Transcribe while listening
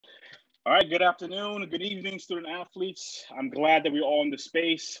All right, good afternoon, good evening, student athletes. I'm glad that we're all in the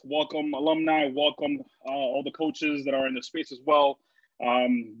space. Welcome, alumni. Welcome, all the coaches that are in the space as well.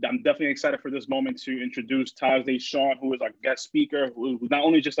 I'm definitely excited for this moment to introduce Taj Sean, who is our guest speaker, who's not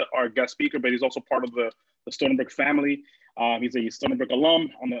only just our guest speaker, but he's also part of the Stony Brook family. He's a Stony Brook alum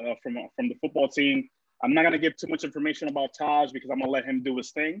from the football team. I'm not going to give too much information about Taj because I'm going to let him do his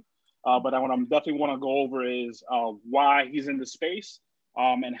thing. But what I definitely want to go over is why he's in the space.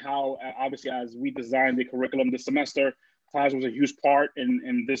 And how, obviously, as we designed the curriculum this semester, Taj was a huge part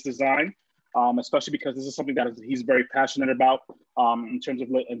in this design, especially because this is something that he's very passionate about in terms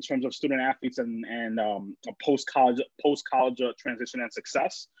of student athletes and post college transition and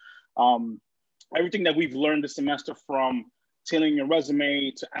success. Everything that we've learned this semester, from tailoring your resume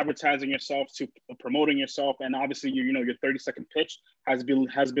to advertising yourself to promoting yourself, and obviously your 30-second pitch has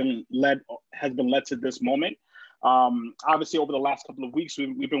been led to this moment. Obviously, over the last couple of weeks,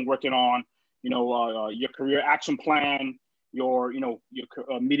 we've been working on, your career action plan, your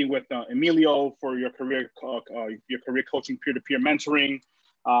meeting with Emilio for your career coaching, peer-to-peer mentoring,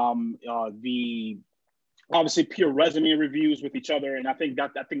 the obviously peer resume reviews with each other. And I think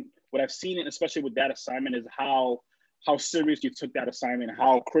what I've seen, especially with that assignment, is how serious you took that assignment,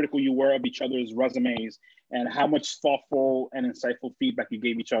 how critical you were of each other's resumes, and how much thoughtful and insightful feedback you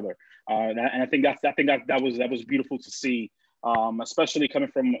gave each other. And I think that was beautiful to see, especially coming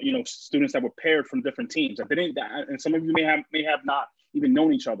from students that were paired from different teams. And some of you may have not even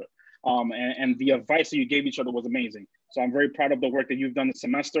known each other. And the advice that you gave each other was amazing. So I'm very proud of the work that you've done this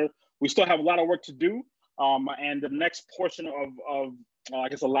semester. We still have a lot of work to do. And the next portion of I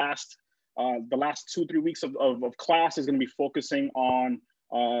guess the last 2-3 weeks of class is going to be focusing on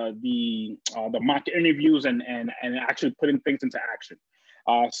the mock interviews and actually putting things into action.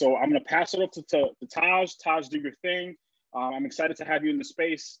 So I'm going to pass it up to Taj. Taj, do your thing. I'm excited to have you in the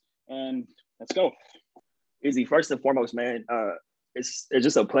space, and let's go. Izzy, first and foremost, man, it's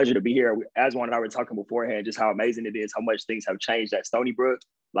just a pleasure to be here. As Juan and I were talking beforehand, just how amazing it is, how much things have changed at Stony Brook.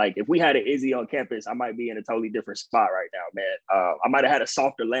 Like, if we had an Izzy on campus, I might be in a totally different spot right now, man. I might have had a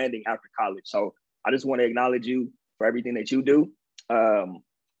softer landing after college. So I just want to acknowledge you for everything that you do.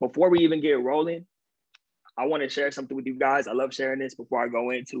 Before we even get rolling, I want to share something with you guys. I love sharing this before I go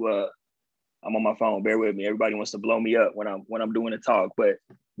into I'm on my phone. Bear with me. Everybody wants to blow me up when I'm doing a talk, but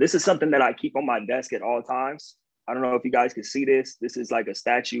this is something that I keep on my desk at all times. I don't know if you guys can see this. This is like a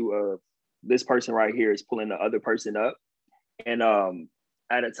statue of this person right here is pulling the other person up. And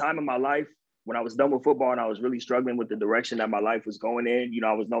at a time in my life when I was done with football and I was really struggling with the direction that my life was going in,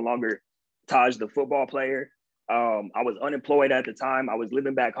 I was no longer Taj, the football player. I was unemployed at the time. I was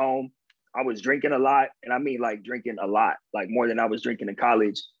living back home. I was drinking a lot. And I mean, like, drinking a lot, like more than I was drinking in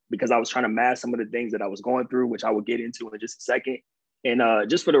college, because I was trying to mask some of the things that I was going through, which I will get into in just a second. And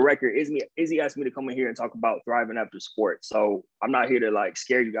just for the record, Izzy asked me to come in here and talk about thriving after sports. So I'm not here to like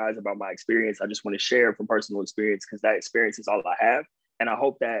scare you guys about my experience. I just want to share from personal experience, because that experience is all I have. And I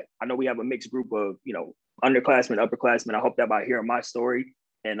hope that, I know we have a mixed group of, underclassmen, upperclassmen. I hope that by hearing my story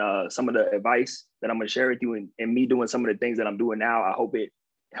and some of the advice that I'm going to share with you, and me doing some of the things that I'm doing now, I hope it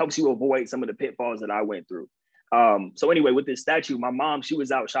helps you avoid some of the pitfalls that I went through. So anyway, with this statue, my mom, she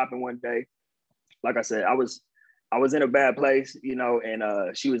was out shopping one day. Like I said, I was in a bad place,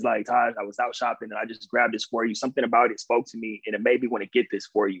 and she was like, Todd, I was out shopping and I just grabbed this for you. Something about it spoke to me, and it made me want to get this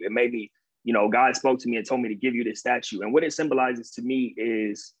for you. It made me, God spoke to me and told me to give you this statue. And what it symbolizes to me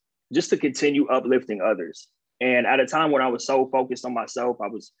is just to continue uplifting others. And at a time when I was so focused on myself, I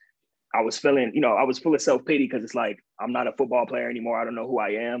was feeling, I was full of self-pity, because it's like, I'm not a football player anymore. I don't know who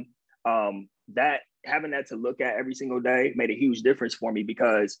I am. That having that to look at every single day made a huge difference for me,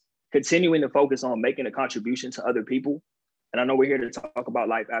 because continuing to focus on making a contribution to other people. And I know we're here to talk about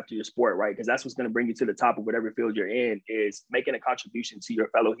life after your sport, right? Because that's what's going to bring you to the top of whatever field you're in, is making a contribution to your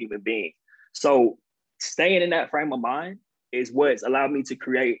fellow human being. So staying in that frame of mind is what's allowed me to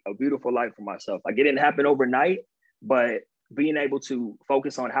create a beautiful life for myself. Like, it didn't happen overnight, but being able to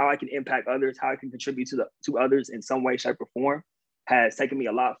focus on how I can impact others, how I can contribute to others in some way, shape, or form, has taken me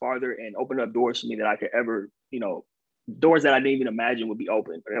a lot farther and opened up doors for me that I could ever, doors that I didn't even imagine would be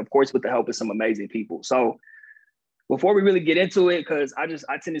open. And of course, with the help of some amazing people. So before we really get into it, because I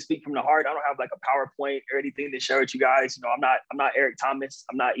tend to speak from the heart. I don't have like a PowerPoint or anything to share with you guys. I'm not Eric Thomas.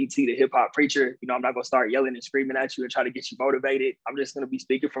 I'm not ET, the hip hop preacher. I'm not gonna start yelling and screaming at you and try to get you motivated. I'm just gonna be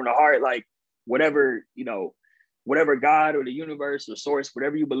speaking from the heart, like whatever God or the universe or source,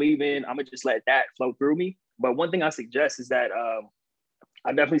 whatever you believe in, I'm gonna just let that flow through me. But one thing I suggest is that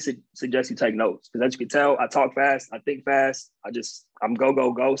I definitely suggest you take notes, because as you can tell, I talk fast, I think fast, I'm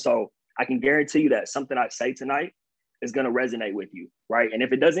go. So I can guarantee you that something I say tonight is going to resonate with you, right? And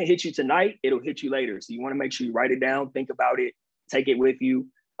if it doesn't hit you tonight, it'll hit you later. So you want to make sure you write it down, think about it, take it with you.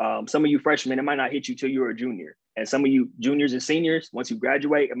 Some of you freshmen, it might not hit you till you're a junior. And some of you juniors and seniors, once you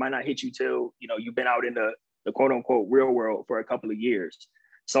graduate, it might not hit you till, you've been out in the quote unquote real world for a couple of years.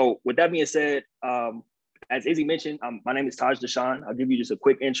 So with that being said, as Izzy mentioned, my name is Taj Deshawn. I'll give you just a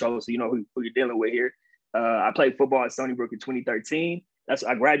quick intro so you know who you're dealing with here. I played football at Stony Brook in 2013.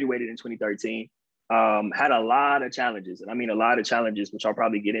 I graduated in 2013. Had a lot of challenges, and I mean a lot of challenges, which I'll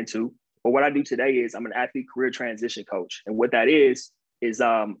probably get into. But what I do today is I'm an athlete career transition coach. And what that is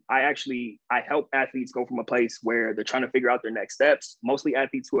I help athletes go from a place where they're trying to figure out their next steps, mostly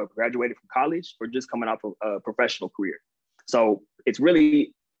athletes who have graduated from college or just coming out from a professional career. So it's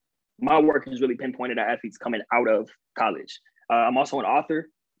really, my work is really pinpointed at athletes coming out of college. I'm also an author.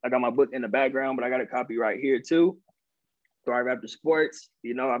 I got my book in the background, but I got a copy right here too. ThriveAfterSports.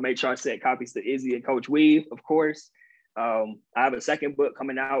 I made sure I sent copies to Izzy and Coach Weave, of course. I have a second book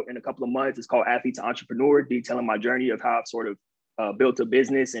coming out in a couple of months. It's called Athlete to Entrepreneur, detailing my journey of how I've sort of built a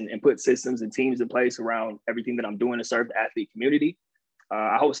business and put systems and teams in place around everything that I'm doing to serve the athlete community.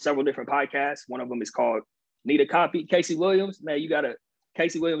 I host several different podcasts. One of them is called Need a Copy. Casey Williams, man,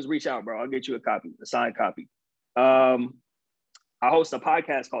 Casey Williams, reach out, bro. I'll get you a copy, a signed copy. I host a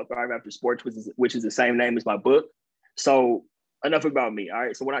podcast called Thrive After Sports, which is the same name as my book. So enough about me. All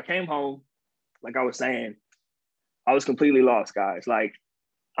right. So when I came home, like I was saying, I was completely lost, guys. Like,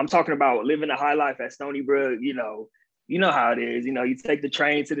 I'm talking about living a high life at Stony Brook. You know how it is. You take the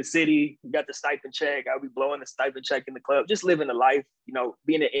train to the city, you got the stipend check. I'll be blowing the stipend check in the club, just living a life,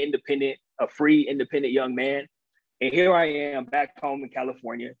 being a free, independent young man. And here I am back home in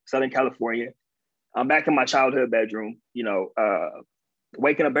California, Southern California. I'm back in my childhood bedroom,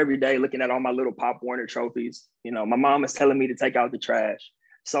 waking up every day, looking at all my little Pop Warner trophies. My mom is telling me to take out the trash.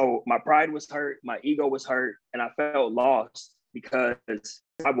 So my pride was hurt, my ego was hurt, and I felt lost because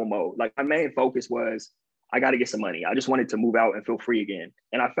survival mode. Like, my main focus was, I got to get some money. I just wanted to move out and feel free again.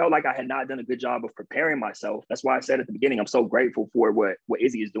 And I felt like I had not done a good job of preparing myself. That's why I said at the beginning, I'm so grateful for what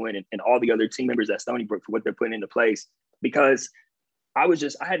Izzy is doing and all the other team members at Stony Brook for what they're putting into place. Because I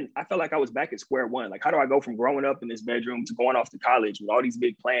felt like I was back at square one. Like, how do I go from growing up in this bedroom to going off to college with all these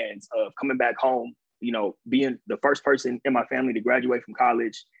big plans of coming back home, being the first person in my family to graduate from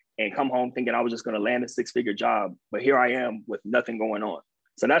college and come home thinking I was just going to land a 6-figure job. But here I am with nothing going on.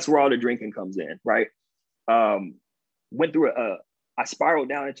 So that's where all the drinking comes in, right? I spiraled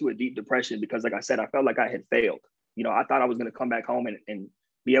down into a deep depression because, like I said, I felt like I had failed. I thought I was going to come back home and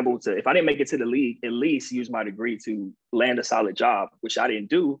be able to, if I didn't make it to the league, at least use my degree to land a solid job, which I didn't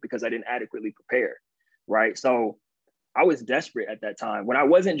do because I didn't adequately prepare, right? So I was desperate at that time. When I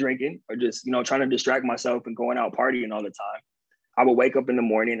wasn't drinking or just, trying to distract myself and going out partying all the time, I would wake up in the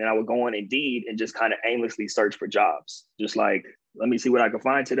morning and I would go on Indeed and just kind of aimlessly search for jobs. Just like, let me see what I can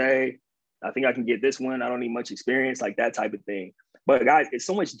find today. I think I can get this one. I don't need much experience, like that type of thing. But guys, it's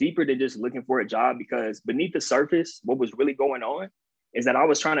so much deeper than just looking for a job, because beneath the surface, what was really going on is that I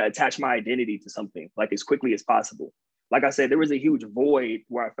was trying to attach my identity to something like as quickly as possible. Like I said, there was a huge void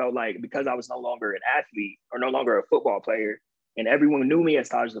where I felt like, because I was no longer an athlete or no longer a football player, and everyone knew me as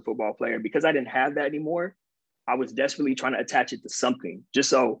Taj the football player, because I didn't have that anymore, I was desperately trying to attach it to something,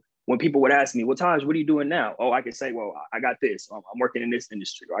 just so when people would ask me, well, Taj, what are you doing now? Oh, I could say, well, I got this. I'm working in this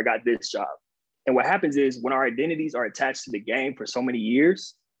industry, or I got this job. And what happens is, when our identities are attached to the game for so many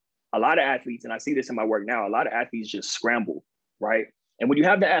years, a lot of athletes, and I see this in my work now, a lot of athletes just scramble, right? And when you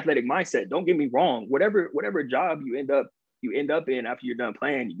have the athletic mindset, don't get me wrong, whatever job you end up in after you're done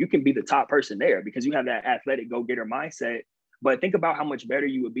playing, you can be the top person there because you have that athletic go-getter mindset. But think about how much better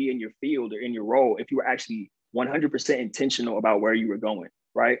you would be in your field or in your role if you were actually 100% intentional about where you were going,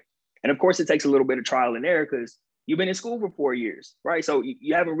 right? And of course, it takes a little bit of trial and error because you've been in school for 4 years, right? So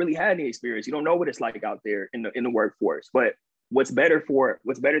you haven't really had any experience. You don't know what it's like out there in the workforce. But what's better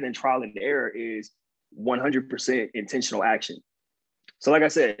than trial and error is 100% intentional action. So like I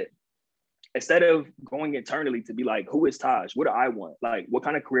said, instead of going internally to be like, who is Taj? What do I want? Like, what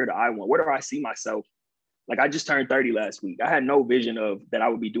kind of career do I want? Where do I see myself? Like, I just turned 30 last week. I had no vision of that I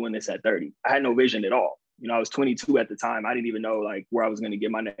would be doing this at 30. I had no vision at all. I was 22 at the time. I didn't even know like where I was going to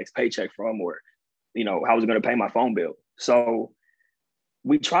get my next paycheck from, or, how I was going to pay my phone bill. So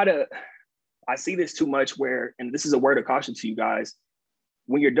I see this too much where, and this is a word of caution to you guys,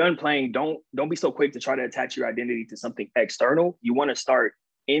 when you're done playing, don't be so quick to try to attach your identity to something external. You want to start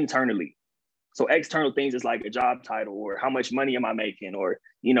internally. So external things is like a job title, or how much money am I making? Or,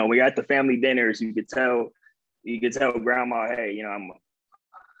 when you're at the family dinners, you could tell grandma, hey,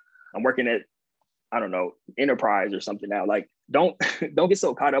 I'm working at, I don't know, Enterprise or something now. Like, don't get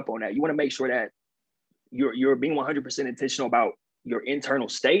so caught up on that. You want to make sure that you're being 100% intentional about your internal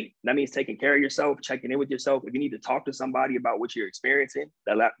state. That means taking care of yourself, checking in with yourself. If you need to talk to somebody about what you're experiencing,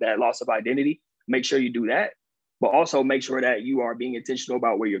 that loss of identity, make sure you do that. But also make sure that you are being intentional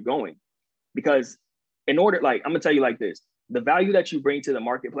about where you're going. Because in order, like, I'm gonna tell you like this, the value that you bring to the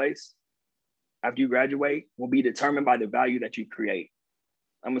marketplace after you graduate will be determined by the value that you create.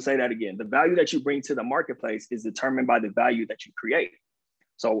 I'm gonna say that again. The value that you bring to the marketplace is determined by the value that you create.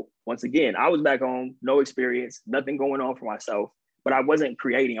 So once again, I was back home, no experience, nothing going on for myself, but I wasn't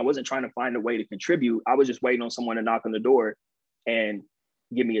creating. I wasn't trying to find a way to contribute. I was just waiting on someone to knock on the door and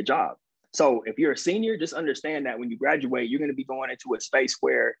give me a job. So if you're a senior, just understand that when you graduate, you're going to be going into a space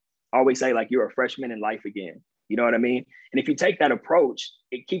where I always say, like, you're a freshman in life again. You know what I mean? And if you take that approach,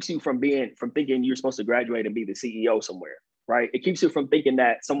 it keeps you from thinking you're supposed to graduate and be the CEO somewhere, right? It keeps you from thinking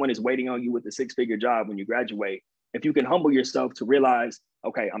that someone is waiting on you with a six-figure job when you graduate. If you can humble yourself to realize,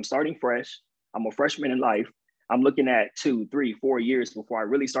 okay, I'm starting fresh. I'm a freshman in life. I'm looking at 2, 3, 4 years before I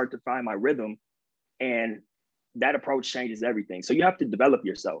really start to find my rhythm. And that approach changes everything. So you have to develop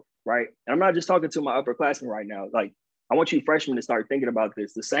yourself, right? And I'm not just talking to my upperclassmen right now. Like, I want you freshmen to start thinking about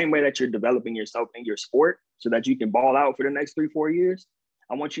this the same way that you're developing yourself in your sport so that you can ball out for the next 3, 4 years.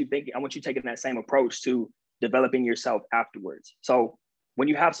 I want you taking that same approach to developing yourself afterwards. So when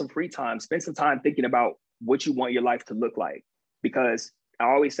you have some free time, spend some time thinking about what you want your life to look like. Because I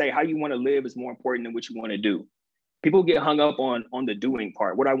always say how you want to live is more important than what you want to do. People get hung up on the doing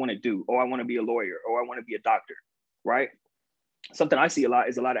part. What I want to do. Oh, I want to be a lawyer. Oh, I want to be a doctor, right? Something I see a lot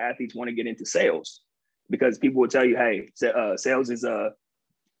is a lot of athletes want to get into sales because people will tell you, hey, sales is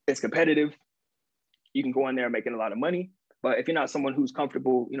it's competitive. You can go in there making a lot of money. But if you're not someone who's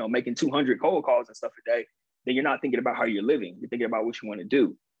comfortable, making 200 cold calls and stuff a day, then you're not thinking about how you're living. You're thinking about what you want to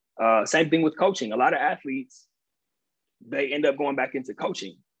do. Same thing with coaching. A lot of athletes, they end up going back into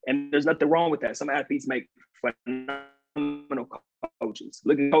coaching. And there's nothing wrong with that. Some athletes make phenomenal coaches.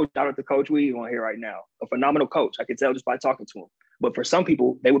 Look at Coach, shout out to Coach Weed on here right now. A phenomenal coach. I can tell just by talking to him. But for some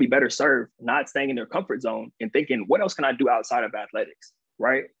people, they would be better served not staying in their comfort zone and thinking, what else can I do outside of athletics,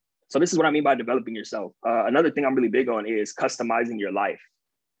 right? So this is what I mean by developing yourself. Another thing I'm really big on is customizing your life.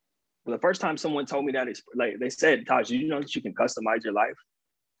 Well, the first time someone told me that, it's like they said, Taj, you know that you can customize your life?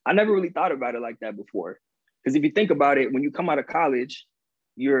 I never really thought about it like that before. Because if you think about it, when you come out of college,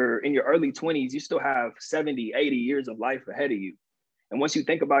 you're in your early 20s, you still have 70, 80 years of life ahead of you. And once you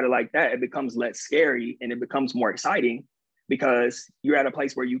think about it like that, it becomes less scary and it becomes more exciting because you're at a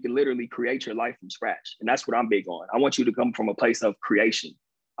place where you can literally create your life from scratch. And that's what I'm big on. I want you to come from a place of creation.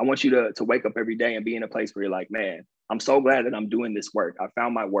 I want you to wake up every day and be in a place where you're like, man, I'm so glad that I'm doing this work. I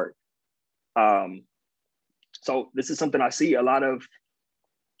found my work. So this is something I see a lot of.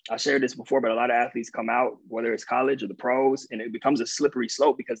 I shared this before, but a lot of athletes come out, whether it's college or the pros, and it becomes a slippery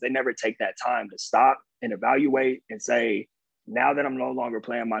slope because they never take that time to stop and evaluate and say, now that I'm no longer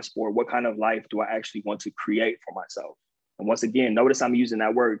playing my sport, what kind of life do I actually want to create for myself? And once again, notice I'm using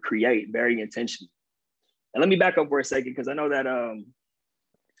that word create very intentionally. And let me back up for a second, because I know that a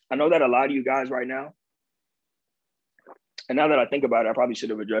lot of you guys right now, and now that I think about it, I probably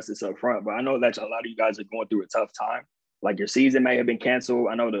should have addressed this up front, but I know that a lot of you guys are going through a tough time. Like your season may have been canceled.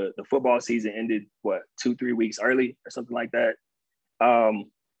 I know the football season ended, 2-3 weeks early or something like that.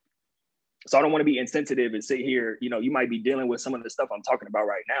 So I don't want to be insensitive and sit here, you might be dealing with some of the stuff I'm talking about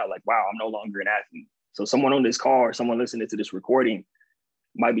right now. Like, wow, I'm no longer an athlete. So someone on this call or someone listening to this recording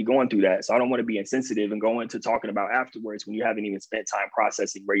might be going through that. So I don't want to be insensitive and go into talking about afterwards when you haven't even spent time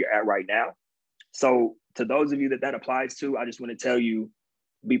processing where you're at right now. So to those of you that applies to, I just want to tell you,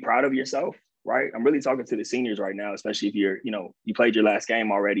 be proud of yourself. Right? I'm really talking to the seniors right now, especially if you played your last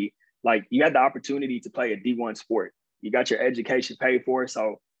game already. Like, you had the opportunity to play a D1 sport. You got your education paid for.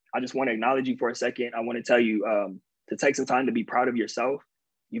 So I just want to acknowledge you for a second. I want to tell you to take some time to be proud of yourself.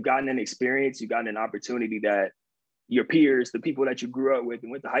 You've gotten an experience. You've gotten an opportunity that your peers, the people that you grew up with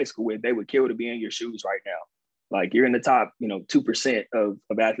and went to high school with, they would kill to be in your shoes right now. Like, you're in the top, 2%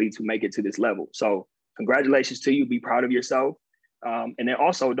 of athletes who make it to this level. So congratulations to you. Be proud of yourself. And then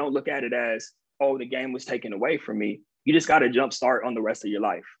also don't look at it as, oh, the game was taken away from me. You just got to jump start on the rest of your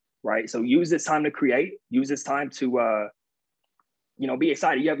life, right? So use this time to create, use this time to, be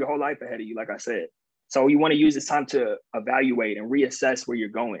excited. You have your whole life ahead of you, like I said. So you want to use this time to evaluate and reassess where you're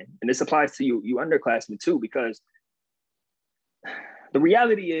going. And this applies to you underclassmen too, because the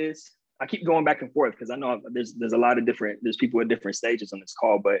reality is, I keep going back and forth because I know there's a lot of there's people at different stages on this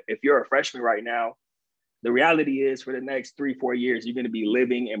call, but if you're a freshman right now, the reality is for the next 3-4 years, you're going to be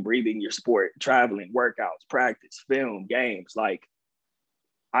living and breathing your sport, traveling, workouts, practice, film, games. Like,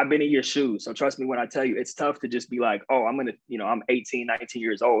 I've been in your shoes. So trust me when I tell you, it's tough to just be like, oh, I'm 18, 19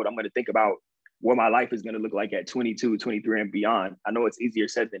 years old. I'm going to think about what my life is going to look like at 22, 23 and beyond. I know it's easier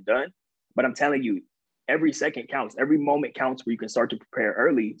said than done, but I'm telling you, every second counts. Every moment counts where you can start to prepare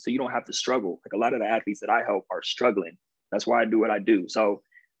early so you don't have to struggle. Like a lot of the athletes that I help are struggling. That's why I do what I do. So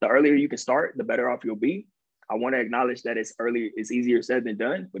the earlier you can start, the better off you'll be. I want to acknowledge that it's easier said than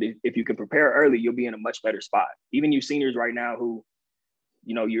done, but if you can prepare early, you'll be in a much better spot. Even you seniors right now who,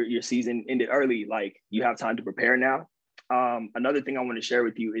 you know, your season ended early, like you have time to prepare now. Another thing I want to share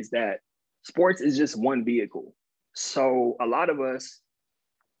with you is that sports is just one vehicle. So a lot of us,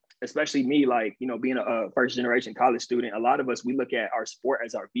 especially me, like, you know, being a first generation college student, a lot of us, we look at our sport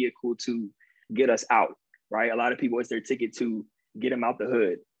as our vehicle to get us out, right? A lot of people, it's their ticket to get them out the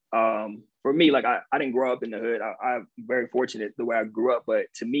hood. For me, like I didn't grow up in the hood. I'm very fortunate the way I grew up, but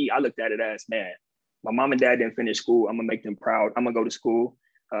to me, I looked at it as, man, my mom and dad didn't finish school. I'm gonna make them proud. I'm gonna go to school.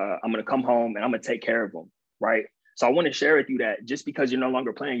 I'm gonna come home and I'm gonna take care of them, right? So I want to share with you that just because you're no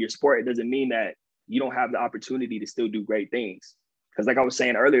longer playing your sport, it doesn't mean that you don't have the opportunity to still do great things. Because like I was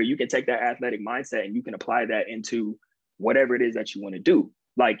saying earlier, you can take that athletic mindset and you can apply that into whatever it is that you want to do.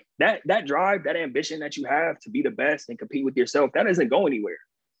 Like that drive, that ambition that you have to be the best and compete with yourself, that doesn't go anywhere.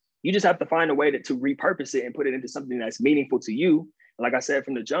 You just have to find a way to repurpose it and put it into something that's meaningful to you. And like I said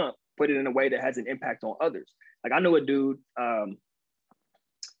from the jump, put it in a way that has an impact on others. Like I know a dude,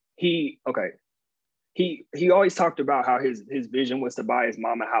 he always talked about how his vision was to buy his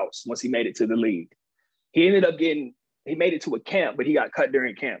mom a house once he made it to the league. He ended up he made it to a camp, but he got cut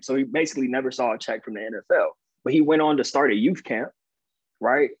during camp. So he basically never saw a check from the NFL. But he went on to start a youth camp,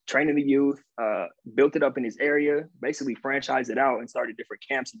 right? Training the youth, built it up in his area, basically franchised it out and started different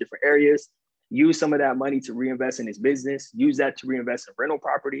camps in different areas, used some of that money to reinvest in his business, use that to reinvest in rental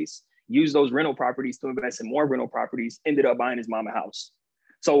properties, use those rental properties to invest in more rental properties, ended up buying his mom a house.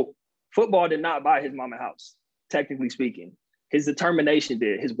 So football did not buy his mom a house, technically speaking. His determination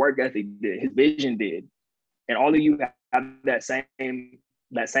did, his work ethic did, his vision did. And all of you have that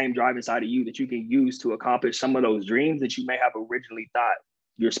same drive inside of you that you can use to accomplish some of those dreams that you may have originally thought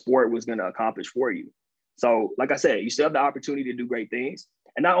your sport was going to accomplish for you. So like I said, you still have the opportunity to do great things.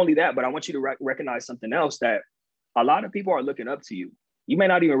 And not only that, but I want you to recognize something else, that a lot of people are looking up to you. You may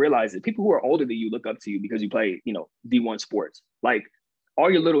not even realize it. People who are older than you look up to you because you play, you know, D1 sports. Like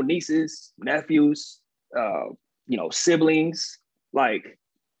all your little nieces, nephews, you know, siblings, like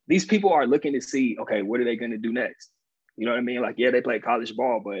these people are looking to see, okay, what are they going to do next? You know what I mean? Like, yeah, they play college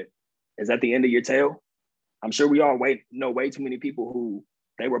ball, but is that the end of your tail? I'm sure we all know way too many people who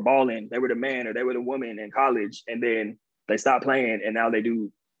they were balling, they were the man or they were the woman in college, and then they stopped playing and now they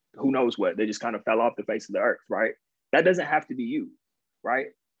do who knows what. They just kind of fell off the face of the earth, right? That doesn't have to be you, right?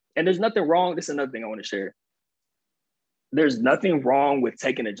 And there's nothing wrong. This is another thing I want to share. There's nothing wrong with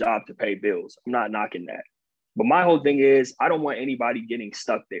taking a job to pay bills. I'm not knocking that. But my whole thing is I don't want anybody getting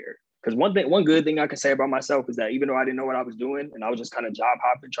stuck there. Because one good thing I can say about myself is that even though I didn't know what I was doing and I was just kind of job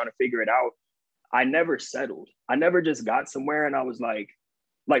hopping, trying to figure it out, I never settled. I never just got somewhere and I was like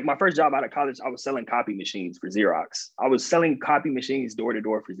my first job out of college, I was selling copy machines for Xerox. I was selling copy machines door to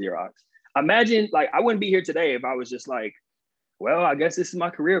door for Xerox. Imagine, like, I wouldn't be here today if I was just like, well, I guess this is my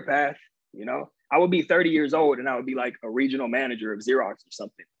career path, you know? I would be 30 years old and I would be like a regional manager of Xerox or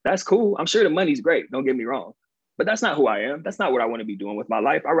something. That's cool. I'm sure the money's great. Don't get me wrong. But that's not who I am. That's not what I want to be doing with my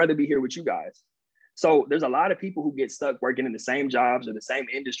life. I'd rather be here with you guys. So there's a lot of people who get stuck working in the same jobs or the same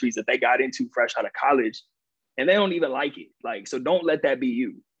industries that they got into fresh out of college, and they don't even like it. Like, so don't let that be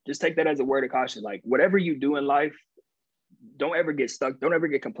you. Just take that as a word of caution. Like, whatever you do in life, don't ever get stuck. Don't ever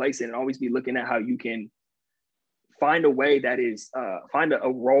get complacent, and always be looking at how you can find a way that is, find a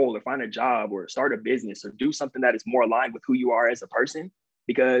role or find a job or start a business or do something that is more aligned with who you are as a person.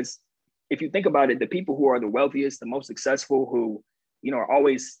 Because if you think about it, the people who are the wealthiest, the most successful, who, you know, are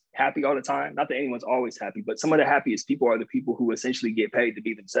always happy all the time. Not that anyone's always happy, but some of the happiest people are the people who essentially get paid to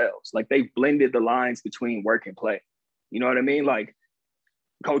be themselves. Like, they've blended the lines between work and play. You know what I mean? Like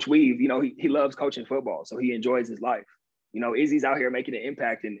Coach Weave, you know, he loves coaching football, so he enjoys his life. You know, Izzy's out here making an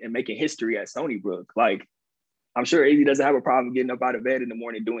impact and making history at Stony Brook. Like, I'm sure Izzy doesn't have a problem getting up out of bed in the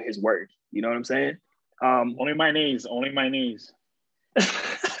morning doing his work. You know what I'm saying? Only my knees.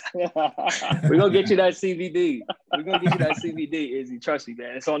 We're gonna get you that CBD. We're gonna get you that CBD, Izzy. Trust me,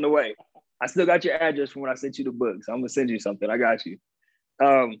 man. It's on the way. I still got your address from when I sent you the book, so I'm gonna send you something. I got you.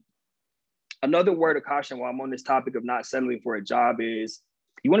 Another word of caution while I'm on this topic of not settling for a job is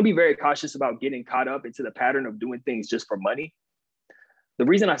you want to be very cautious about getting caught up into the pattern of doing things just for money. The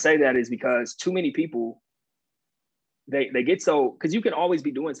reason I say that is because too many people, they get so, because you can always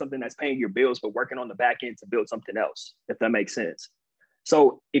be doing something that's paying your bills, but working on the back end to build something else, if that makes sense.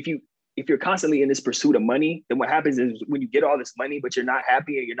 So if you're constantly in this pursuit of money, then what happens is when you get all this money, but you're not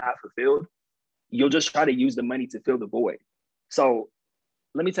happy and you're not fulfilled, you'll just try to use the money to fill the void. So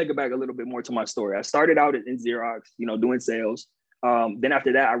let me take it back a little bit more to my story. I started out in Xerox, doing sales. Then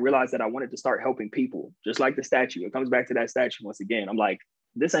after that, I realized that I wanted to start helping people, just like the statue. It comes back to that statue once again. I'm like,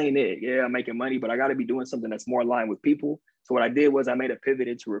 this ain't it. Yeah, I'm making money, but I got to be doing something that's more aligned with people. So what I did was I made a pivot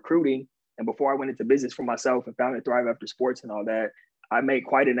into recruiting. And before I went into business for myself and founded ThriveAfterSports and all that, I made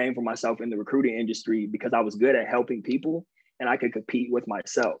quite a name for myself in the recruiting industry because I was good at helping people and I could compete with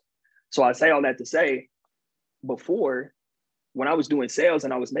myself. So I say all that to say, before, when I was doing sales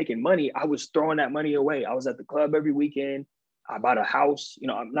and I was making money, I was throwing that money away. I was at the club every weekend. I bought a house,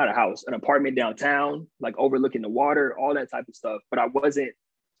 not a house, an apartment downtown, like overlooking the water, all that type of stuff. But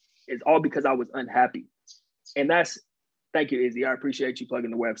it's all because I was unhappy. And thank you, Izzy. I appreciate you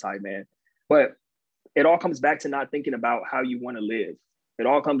plugging the website, man. But it all comes back to not thinking about how you want to live. It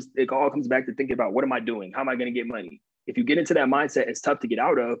all comes back to thinking about, what am I doing? How am I going to get money? If you get into that mindset, it's tough to get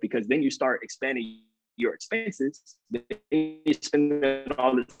out of, because then you start expanding your expenses. Then you're spending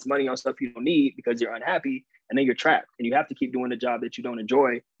all this money on stuff you don't need because you're unhappy, and then you're trapped. And you have to keep doing the job that you don't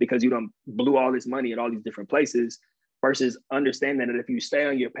enjoy because you done blew all this money at all these different places, versus understanding that if you stay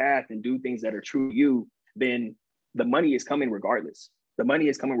on your path and do things that are true to you, then the money is coming regardless. The money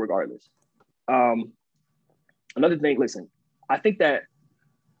is coming regardless. Another thing, listen, I think that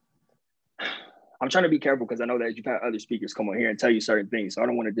I'm trying to be careful because I know that you've had other speakers come on here and tell you certain things. So I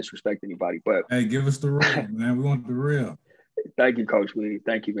don't want to disrespect anybody, but hey, give us the real, man. We want the real. Thank you, Coach Lee.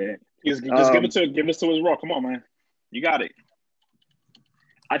 Thank you, man. Just give us to his raw. Come on, man. You got it.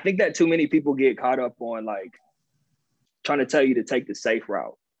 I think that too many people get caught up on like trying to tell you to take the safe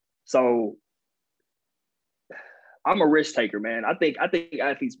route. So I'm a risk taker, man. I think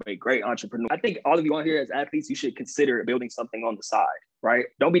athletes make great entrepreneurs. I think all of you on here as athletes, you should consider building something on the side, right?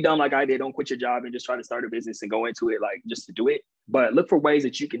 Don't be dumb like I did. Don't quit your job and just try to start a business and go into it like just to do it. But look for ways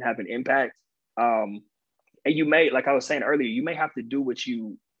that you can have an impact. And you may, like I was saying earlier, you may have to do what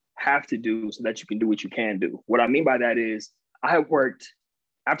you have to do so that you can do what you can do. What I mean by that is I have worked,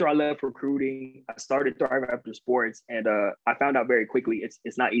 after I left recruiting, I started ThriveAfterSports, and I found out very quickly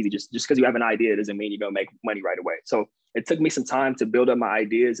it's not easy. Just because you have an idea doesn't mean you're going to make money right away. So it took me some time to build up my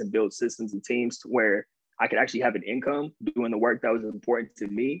ideas and build systems and teams to where I could actually have an income doing the work that was important to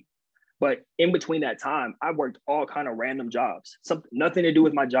me. But in between that time, I worked all kind of random jobs, nothing to do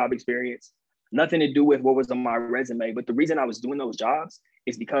with my job experience, nothing to do with what was on my resume. But the reason I was doing those jobs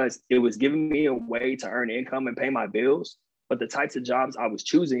is because it was giving me a way to earn income and pay my bills. But the types of jobs I was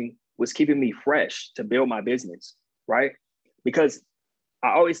choosing was keeping me fresh to build my business, right? Because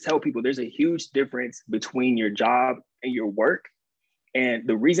I always tell people there's a huge difference between your job and your work. And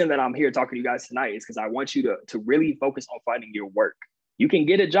the reason that I'm here talking to you guys tonight is because I want you to really focus on finding your work. You can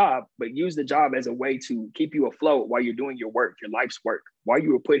get a job, but use the job as a way to keep you afloat while you're doing your work, your life's work, while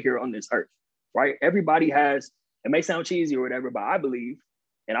you were put here on this earth, right? Everybody has, it may sound cheesy or whatever, but I believe,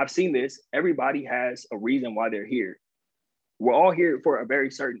 and I've seen this, everybody has a reason why they're here. We're all here for a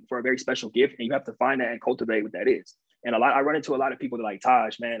very special gift, and you have to find that and cultivate what that is. And I run into a lot of people that are like,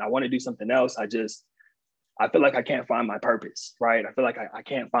 Taj, man, I want to do something else. I feel like I can't find my purpose, right? I feel like I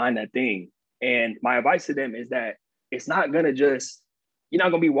can't find that thing. And my advice to them is that it's not going to you're not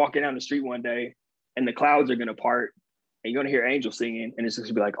going to be walking down the street one day and the clouds are going to part and you're going to hear angels singing and it's just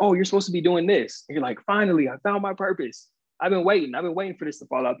going to be like, oh, you're supposed to be doing this. And you're like, finally, I found my purpose. I've been waiting for this to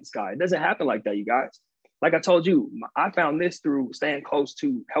fall out the sky. It doesn't happen like that, you guys. Like I told you, I found this through staying close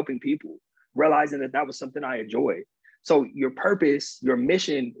to helping people, realizing that was something I enjoyed. So your purpose, your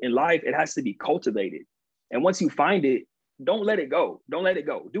mission in life, it has to be cultivated. And once you find it, don't let it go. Don't let it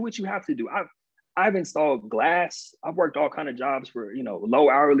go. Do what you have to do. I've installed glass. I've worked all kind of jobs for, low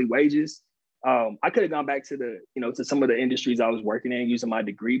hourly wages. I could have gone back to to some of the industries I was working in using my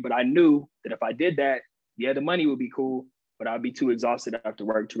degree, but I knew that if I did that, yeah, the money would be cool, but I'd be too exhausted after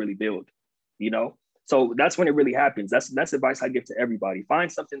work to really build, So that's when it really happens. That's advice I give to everybody. Find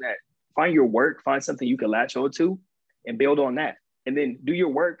your work, find something you can latch on to and build on that. And then do your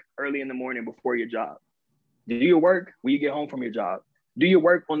work early in the morning before your job. Do your work when you get home from your job. Do your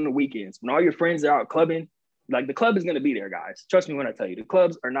work on the weekends. When all your friends are out clubbing, like the club is going to be there, guys. Trust me when I tell you, the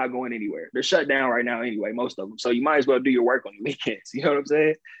clubs are not going anywhere. They're shut down right now anyway, most of them. So you might as well do your work on the weekends. You know what I'm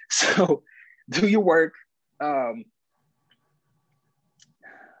saying? So do your work. I'm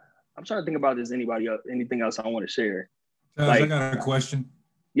trying to think about this. Anything else I want to share? I got a question.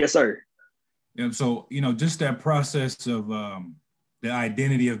 Yes, sir. Yeah. So, just that process of the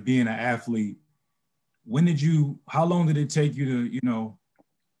identity of being an athlete. How long did it take you to,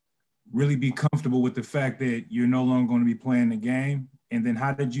 really be comfortable with the fact that you're no longer going to be playing the game? And then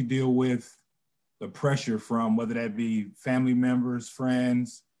how did you deal with the pressure from whether that be family members,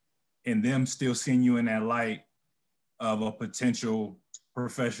 friends, and them still seeing you in that light of a potential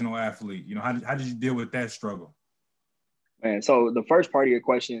professional athlete? You know, how did you deal with that struggle? Man, so the first part of your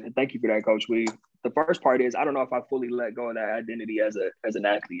question, and thank you for that, Coach Weave. The first part is I don't know if I fully let go of that identity as an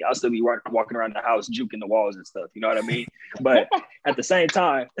athlete. I'll still be walking around the house juking the walls and stuff. You know what I mean? But at the same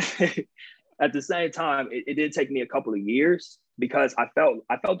time, it did take me a couple of years because I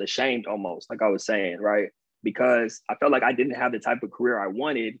felt ashamed almost, like I was saying, right? Because I felt like I didn't have the type of career I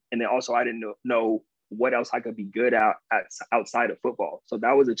wanted, and then also I didn't know what else I could be good at outside of football. So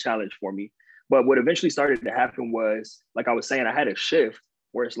that was a challenge for me. But what eventually started to happen was, like I was saying, I had a shift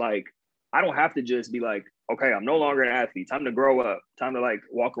where it's like, I don't have to just be like, okay, I'm no longer an athlete. Time to grow up. Time to like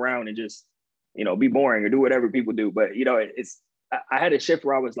walk around and just, you know, be boring or do whatever people do. But, you know, I had a shift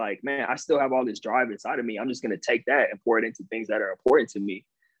where I was like, man, I still have all this drive inside of me. I'm just going to take that and pour it into things that are important to me.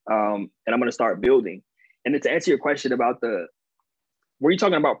 And I'm going to start building. And then to answer your question about were you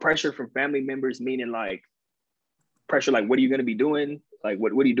talking about pressure from family members, meaning like pressure, like what are you going to be doing? Like,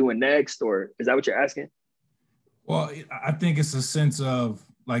 what are you doing next? Or is that what you're asking? Well, I think it's a sense of,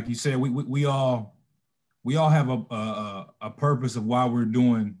 like you said, we all have a purpose of why we're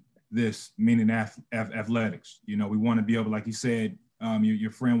doing this, meaning athletics. You know, we want to be able, like you said,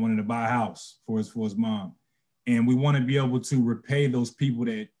 your friend wanted to buy a house for his mom. And we want to be able to repay those people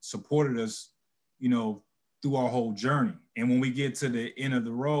that supported us, you know, through our whole journey. And when we get to the end of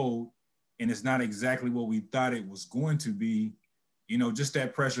the road and it's not exactly what we thought it was going to be, you know, just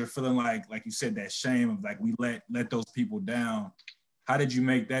that pressure, feeling like you said, that shame of like, we let those people down. How did you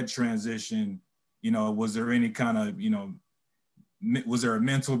make that transition? You know, was there any kind of, you know, was there a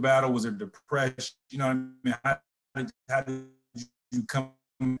mental battle? Was there depression? You know what I mean? How did you come?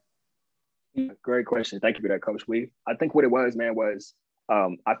 Great question. Thank you for that, Coach Weave. I think what it was, man, was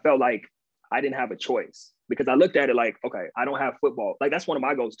I felt like I didn't have a choice because I looked at it like, okay, I don't have football. Like that's one of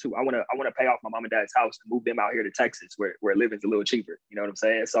my goals too. I want to pay off my mom and dad's house and move them out here to Texas where living's a little cheaper. You know what I'm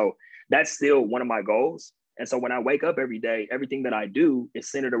saying? So that's still one of my goals. And so when I wake up every day, everything that I do is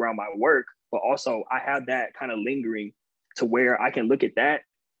centered around my work, but also I have that kind of lingering to where I can look at that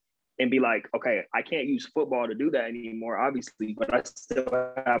and be like, okay, I can't use football to do that anymore, obviously, but I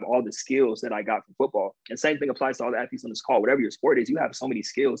still have all the skills that I got from football. And same thing applies to all the athletes on this call. Whatever your sport is, you have so many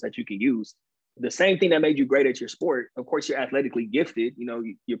skills that you can use. The same thing that made you great at your sport, of course, you're athletically gifted. You know,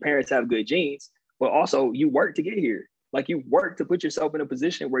 your parents have good genes, but also you work to get here. Like you work to put yourself in a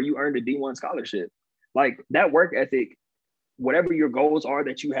position where you earned a D1 scholarship. Like that work ethic, whatever your goals are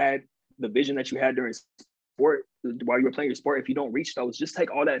that you had, the vision that you had during sport, while you were playing your sport, if you don't reach those, just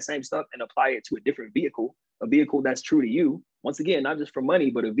take all that same stuff and apply it to a different vehicle, a vehicle that's true to you. Once again, not just for money,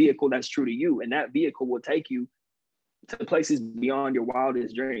 but a vehicle that's true to you. And that vehicle will take you to places beyond your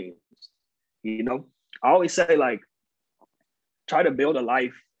wildest dreams. You know, I always say, like, try to build a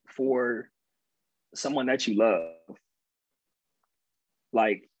life for someone that you love.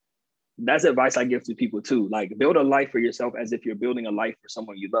 Like, that's advice I give to people too. Like, build a life for yourself as if you're building a life for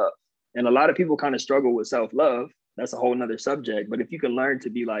someone you love. And a lot of people kind of struggle with self-love. That's a whole nother subject. But if you can learn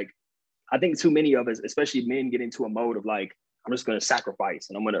to be like, I think too many of us, especially men, get into a mode of like, I'm just going to sacrifice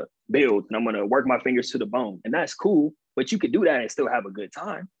and I'm going to build and I'm going to work my fingers to the bone. And that's cool, but you could do that and still have a good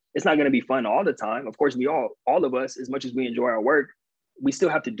time. It's not going to be fun all the time. Of course, all of us, as much as we enjoy our work, we still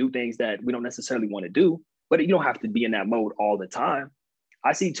have to do things that we don't necessarily want to do, but you don't have to be in that mode all the time.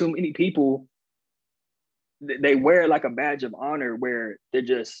 I see too many people, they wear like a badge of honor where they're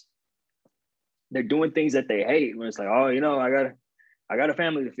doing things that they hate when it's like, oh, you know, I got a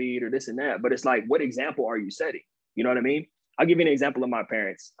family to feed or this and that. But it's like, what example are you setting? You know what I mean? I'll give you an example of my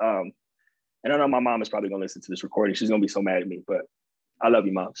parents. And I know my mom is probably going to listen to this recording. She's going to be so mad at me, but I love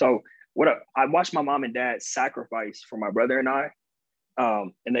you, Mom. So I watched my mom and dad sacrifice for my brother and I,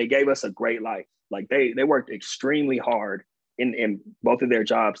 and they gave us a great life. Like they worked extremely hard in both of their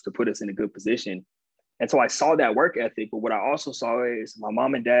jobs to put us in a good position. And so I saw that work ethic, but what I also saw is my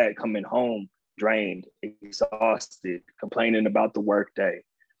mom and dad coming home drained, exhausted, complaining about the work day,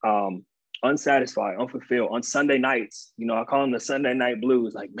 unsatisfied, unfulfilled. On Sunday nights, you know, I call them the Sunday night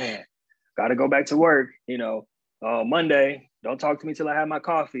blues. Like, man, got to go back to work. You know, Monday, don't talk to me till I have my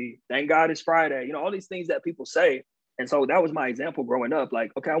coffee. Thank God it's Friday. You know, all these things that people say. And so that was my example growing up.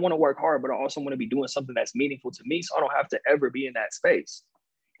 Like, okay, I want to work hard, but I also want to be doing something that's meaningful to me, so I don't have to ever be in that space.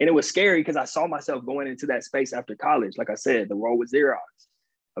 And it was scary because I saw myself going into that space after college. Like I said, the role was Xerox.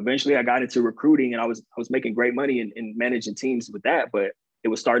 Eventually, I got into recruiting, and I was making great money in managing teams with that, but it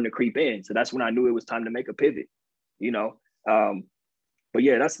was starting to creep in. So that's when I knew it was time to make a pivot, you know? But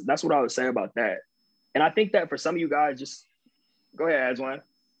yeah, that's what I would say about that. And I think that for some of you guys, just go ahead, Azwan.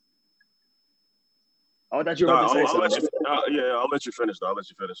 Oh, I thought you were No, about to say I'll let something. you. Yeah, I'll let you finish. I'll let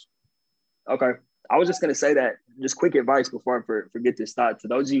you finish. Okay. I was just going to say that, just quick advice before I forget this thought, to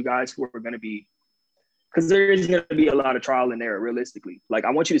those of you guys who are going to be, because there is going to be a lot of trial and error realistically. Like,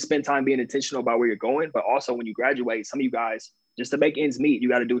 I want you to spend time being intentional about where you're going, but also when you graduate, some of you guys, just to make ends meet, you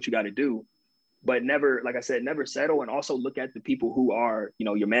got to do what you got to do. But never, like I said, never settle, and also look at the people who are, you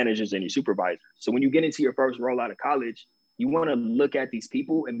know, your managers and your supervisors. So when you get into your first role out of college, you want to look at these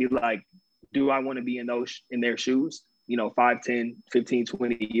people and be like, do I want to be in their shoes, you know, 5, 10, 15,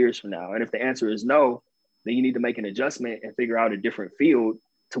 20 years from now? And if the answer is no, then you need to make an adjustment and figure out a different field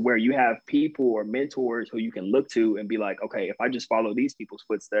to where you have people or mentors who you can look to and be like, okay, if I just follow these people's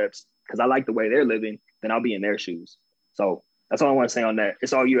footsteps because I like the way they're living, then I'll be in their shoes. So that's all I want to say on that.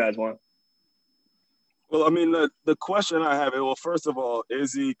 It's all you, Aswan. Well, I mean, the question I have, well, first of all,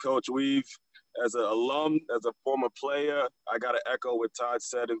 Izzy, Coach Weave, as an alum, as a former player, I got to echo what Todd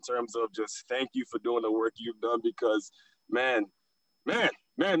said in terms of just thank you for doing the work you've done, because, man, if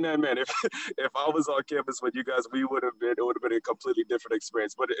I was on campus with you guys, it would have been a completely different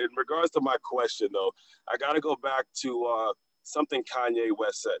experience. But in regards to my question, though, I got to go back to something Kanye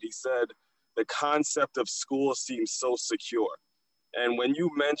West said. He said, the concept of school seems so secure. And when you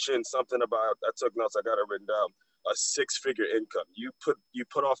mentioned something about, I took notes, I got it written down, a 6-figure income, you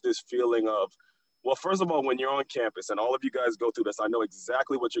put off this feeling of, well, first of all, when you're on campus, and all of you guys go through this, I know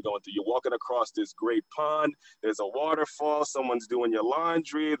exactly what you're going through. You're walking across this great pond, there's a waterfall, someone's doing your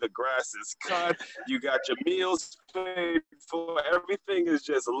laundry, the grass is cut, you got your meals paid for, everything is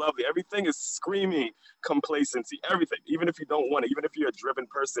just lovely. Everything is screaming complacency, everything. Even if you don't want it, even if you're a driven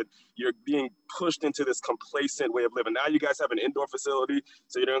person, you're being pushed into this complacent way of living. Now you guys have an indoor facility,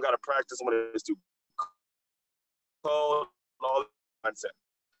 so you don't got to practice when it's too cold, all that concept.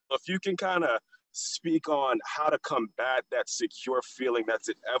 If you can kind of speak on how to combat that secure feeling that's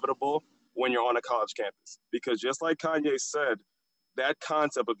inevitable when you're on a college campus. Because just like Kanye said, that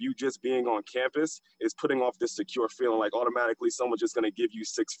concept of you just being on campus is putting off this secure feeling, like automatically someone's just going to give you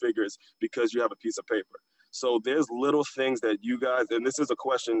 6 figures because you have a piece of paper. So there's little things that you guys, and this is a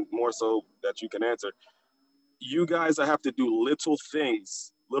question more so that you can answer, you guys have to do little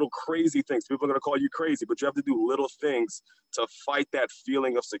things, little crazy things. People are going to call you crazy, but you have to do little things to fight that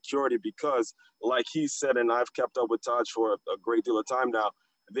feeling of security, because like he said, and I've kept up with Taj for a great deal of time now,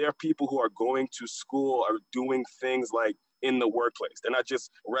 there are people who are going to school, are doing things like in the workplace. They're not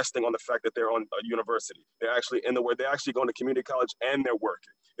just resting on the fact that they're on a university. They're actually in the work. They're actually going to community college and they're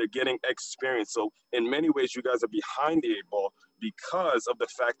working. They're getting experience. So in many ways, you guys are behind the 8 ball because of the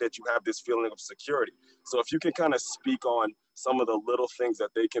fact that you have this feeling of security. So if you can kind of speak on some of the little things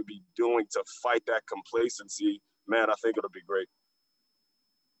that they can be doing to fight that complacency, man, I think it'll be great.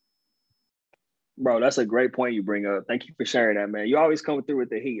 Bro, that's a great point you bring up. Thank you for sharing that, man. You always come through with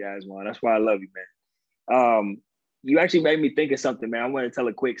the heat, Aswan. That's why I love you, man. You actually made me think of something, man. I want to tell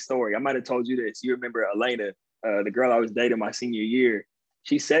a quick story. I might have told you this. You remember Elena, the girl I was dating my senior year.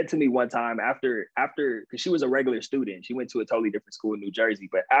 She said to me one time after, because she was a regular student. She went to a totally different school in New Jersey.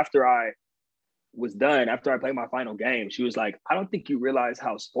 But after I was done, after I played my final game, she was like, I don't think you realize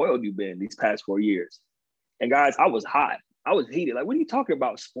how spoiled you've been these past 4 years. And guys, I was hot. I was heated. Like, what are you talking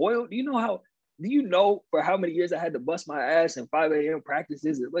about? Spoiled? Do you know for how many years I had to bust my ass in 5 a.m.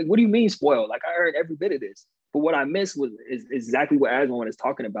 practices? Like, what do you mean spoiled? Like, I earned every bit of this. But what I missed is exactly what Aswan is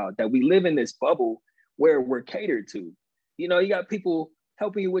talking about, that we live in this bubble where we're catered to. You know, you got people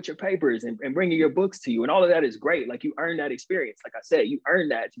helping you with your papers and bringing your books to you. And all of that is great. Like, you earn that experience. Like I said, you earn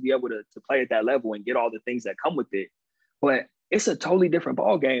that to be able to play at that level and get all the things that come with it. But it's a totally different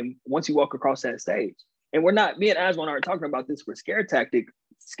ball game once you walk across that stage. And we're not, me and Aswan are talking about this for scare tactics.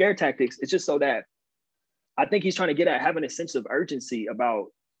 It's just so that I think he's trying to get at having a sense of urgency about,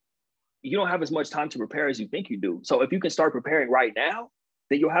 you don't have as much time to prepare as you think you do. So if you can start preparing right now,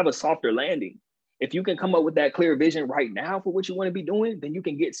 then you'll have a softer landing. If you can come up with that clear vision right now for what you want to be doing, then you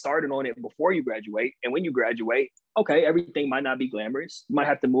can get started on it before you graduate. And when you graduate, okay, everything might not be glamorous. You might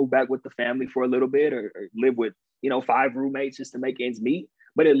have to move back with the family for a little bit or live with, 5 roommates just to make ends meet.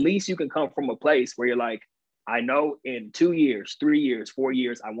 But at least you can come from a place where you're like, I know in 2 years, 3 years, 4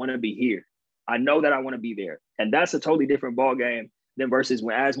 years, I want to be here. I know that I want to be there. And that's a totally different ball game than versus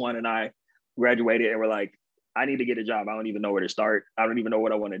when Aswan and I graduated and we're like, I need to get a job. I don't even know where to start. I don't even know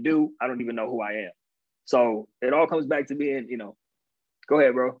what I want to do. I don't even know who I am. So it all comes back to being, go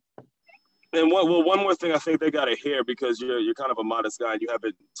ahead, bro. And one more thing I think they got to hear, because you're kind of a modest guy and you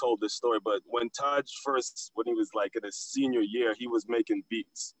haven't told this story, but when Taj when he was like in his senior year, he was making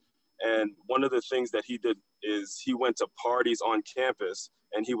beats. And one of the things that he did is he went to parties on campus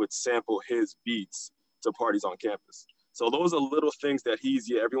and he would sample his beats to parties on campus. So those are little things that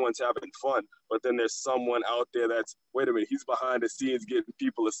everyone's having fun, but then there's someone out there that's, wait a minute, he's behind the scenes getting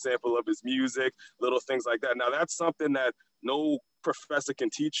people a sample of his music, little things like that. Now that's something that no professor can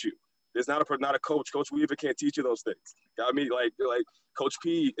teach you. There's not a coach. Coach Weaver can't teach you those things. I mean, like Coach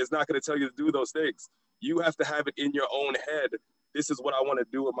P is not going to tell you to do those things. You have to have it in your own head. This is what I want to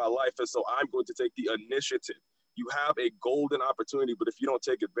do with my life, and so I'm going to take the initiative. You have a golden opportunity, but if you don't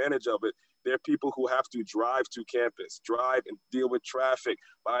take advantage of it, there are people who have to drive to campus, drive and deal with traffic,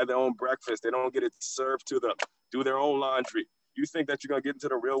 buy their own breakfast. They don't get it served to them, do their own laundry. You think that you're going to get into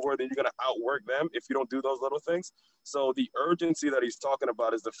the real world and you're going to outwork them if you don't do those little things? So the urgency that he's talking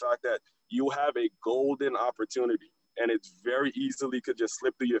about is the fact that you have a golden opportunity, and it very easily could just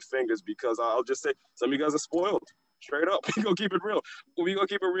slip through your fingers, because I'll just say some of you guys are spoiled. Straight up, we gonna keep it real. We gonna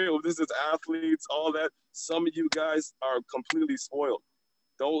keep it real. This is athletes, all that. Some of you guys are completely spoiled.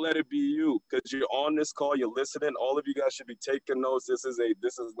 Don't let it be you, because you're on this call, you're listening. All of you guys should be taking notes. This is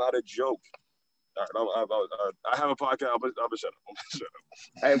not a joke. All right, I have a podcast. I'm gonna shut up.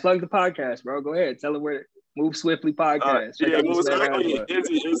 Hey, plug the podcast, bro. Go ahead. Tell them where Move Swiftly podcast. Yeah, Move Swiftly.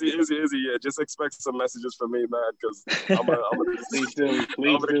 Izzy. Yeah, just expect some messages from me, man, because I'm gonna please do.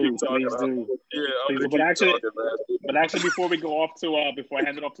 Yeah, but actually, before we go off to before I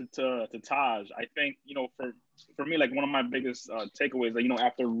hand it off to Taj, I think, for me, like, one of my biggest takeaways, like,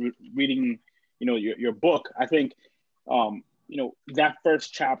 after reading your book, I think that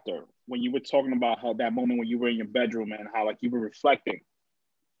first chapter, when you were talking about how that moment when you were in your bedroom and how, like, you were reflecting,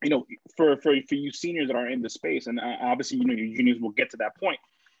 for you seniors that are in the space, and obviously, your juniors will get to that point,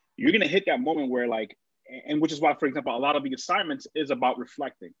 you're going to hit that moment where, like, and which is why, for example, a lot of the assignments is about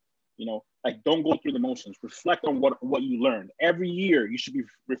reflecting, like, don't go through the motions, reflect on what you learned. Every year you should be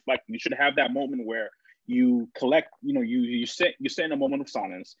reflecting. You should have that moment where you collect, you sit in a moment of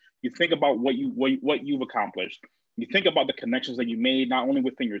silence. You think about what you've accomplished. You think about the connections that you made, not only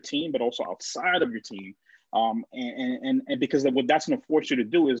within your team, but also outside of your team. And because what that's going to force you to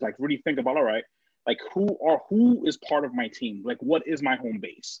do is, like, really think about, all right, like, who is part of my team? Like, what is my home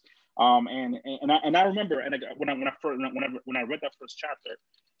base? And I remember, and when I read that first chapter,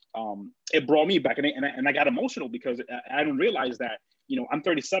 it brought me back, and I got emotional, because I didn't realize that, I'm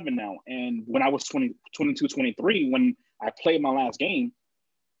 37 now, and when I was 22, 23, when I played my last game,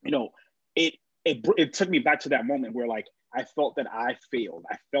 it took me back to that moment where, like, I felt that I failed.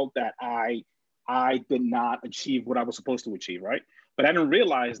 I felt that I did not achieve what I was supposed to achieve, right? But I didn't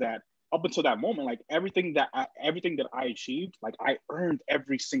realize that up until that moment, like, everything that I achieved, like, I earned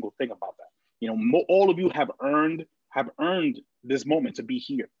every single thing about that. All of you have earned this moment to be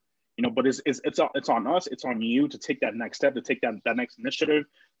here. But it's on us, it's on you to take that next step, to take that next initiative,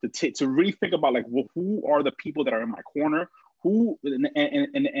 to really think about, like, well, who are the people that are in my corner,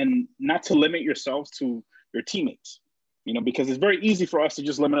 and not to limit yourselves to your teammates. Because it's very easy for us to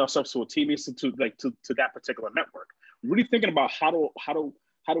just limit ourselves to a teammates, to that particular network. Really thinking about how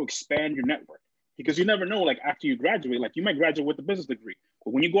to expand your network, because you never know, like, after you graduate, like, you might graduate with a business degree,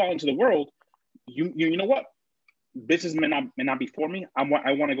 but when you go out into the world, you know what, business may not be for me. I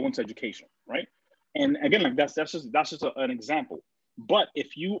want to go into education, right? And again, like, that's just an example. But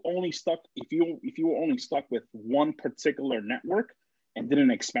if you were only stuck with one particular network and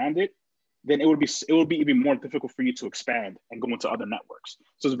didn't expand it, then it would be even more difficult for you to expand and go into other networks.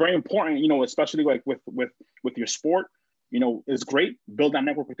 So it's very important, especially, like, with your sport, it's great, build that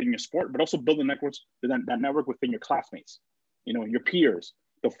network within your sport, but also build that network within your classmates, your peers,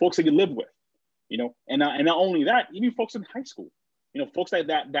 the folks that you live with, and not only that, even folks in high school, folks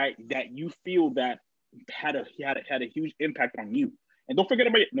that you feel that had a huge impact on you. And don't forget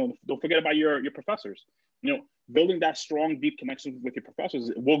about your professors. Building that strong, deep connection with your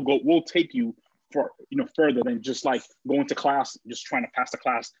professors will take you for further than just, like, going to class, just trying to pass the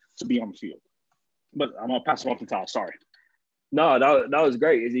class to be on the field. But I'm gonna pass it off to Todd. Sorry. No, that was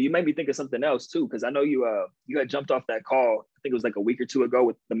great. Izzy, you made me think of something else too, because I know you had jumped off that call. I think it was like a week or two ago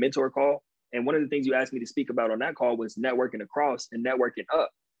with the mentor call. And one of the things you asked me to speak about on that call was networking across and networking up.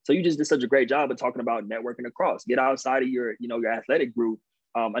 So you just did such a great job of talking about networking across. Get outside of your athletic group.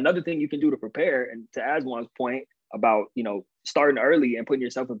 Another thing you can do to prepare, and to Aswan's point about, starting early and putting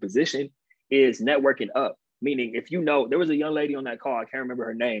yourself in position, is networking up. Meaning, if there was a young lady on that call, I can't remember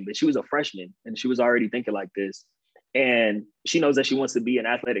her name, but she was a freshman and she was already thinking like this. And she knows that she wants to be an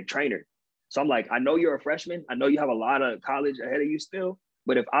athletic trainer. So I'm like, I know you're a freshman. I know you have a lot of college ahead of you still.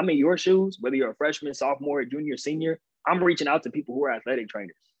 But if I'm in your shoes, whether you're a freshman, sophomore, junior, senior, I'm reaching out to people who are athletic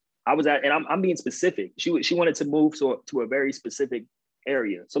trainers. I'm being specific. She wanted to move to a very specific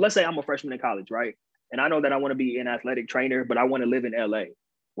area. So let's say I'm a freshman in college, right? And I know that I want to be an athletic trainer, but I want to live in LA.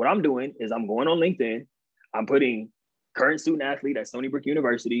 What I'm doing is I'm going on LinkedIn. I'm putting current student athlete at Stony Brook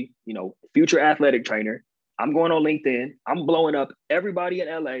University, future athletic trainer. I'm going on LinkedIn. I'm blowing up everybody in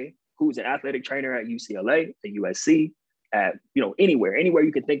LA who's an athletic trainer at UCLA, at USC, at, anywhere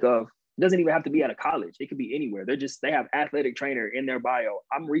you can think of. It doesn't even have to be at a college. It could be anywhere. They have athletic trainer in their bio.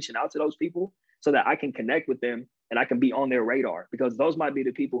 I'm reaching out to those people so that I can connect with them and I can be on their radar, because those might be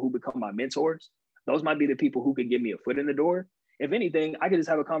the people who become my mentors. Those might be the people who can give me a foot in the door. If anything, I could just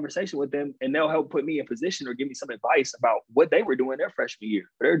have a conversation with them and they'll help put me in position or give me some advice about what they were doing their freshman year,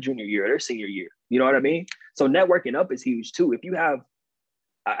 or their junior year, or their senior year. You know what I mean? So networking up is huge too. If you have,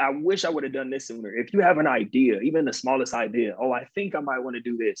 I wish I would have done this sooner. If you have an idea, even the smallest idea, I think I might want to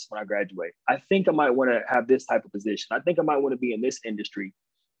do this when I graduate. I think I might want to have this type of position. I think I might want to be in this industry.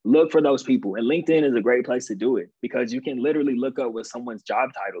 Look for those people. And LinkedIn is a great place to do it, because you can literally look up what someone's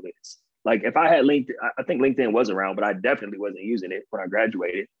job title is. Like if I had LinkedIn, I think LinkedIn was around, but I definitely wasn't using it when I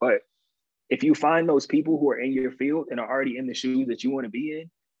graduated. But if you find those people who are in your field and are already in the shoes that you want to be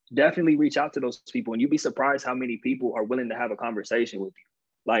in, definitely reach out to those people. And you'd be surprised how many people are willing to have a conversation with you.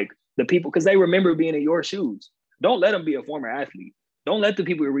 Like the people, because they remember being in your shoes. Don't let them be a former athlete. Don't let the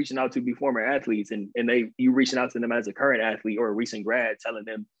people you're reaching out to be former athletes and you reaching out to them as a current athlete or a recent grad, telling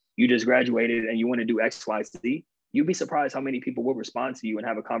them you just graduated and you want to do X, Y, Z. You'd be surprised how many people will respond to you and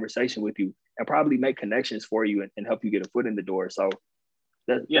have a conversation with you and probably make connections for you and help you get a foot in the door. So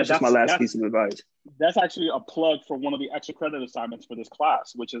that's just my last piece of advice. That's actually a plug for one of the extra credit assignments for this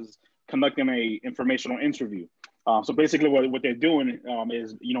class, which is conducting a informational interview. So basically what they're doing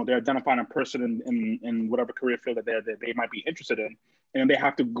is, they're identifying a person in whatever career field that they might be interested in, and they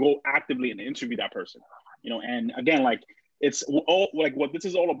have to go actively and interview that person, and again, like, it's all like what this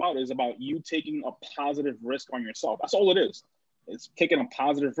is all about is about you taking a positive risk on yourself. That's all it is. It's taking a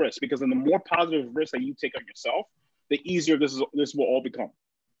positive risk, because then the more positive risk that you take on yourself, the easier this will all become.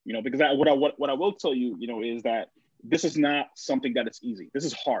 Because what I will tell you, is that this is not something that is easy. This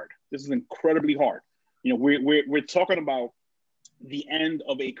is hard. This is incredibly hard. We're talking about the end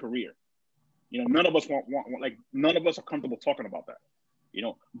of a career. None of us none of us are comfortable talking about that.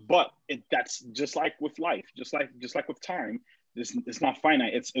 But that's just like with life, just like with time. It's not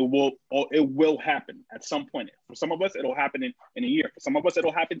finite. It will happen at some point. For some of us, it'll happen in a year. For some of us,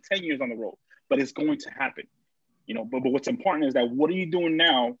 it'll happen 10 years on the road. But it's going to happen. But what's important is that what are you doing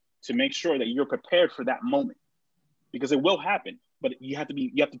now to make sure that you're prepared for that moment? Because it will happen, but you have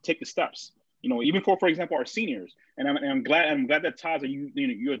to take the steps. Even for example, our seniors, and I'm glad that Taz,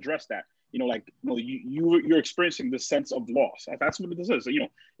 you addressed that. You're experiencing the sense of loss. That's what this is.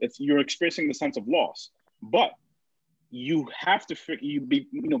 You're experiencing the sense of loss, but you have to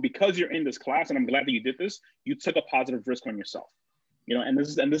because you're in this class, and I'm glad that you did this. You took a positive risk on yourself. And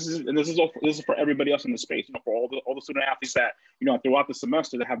this is for everybody else in the space. For all the student athletes that throughout the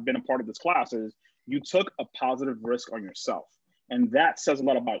semester that have been a part of this class, is you took a positive risk on yourself, and that says a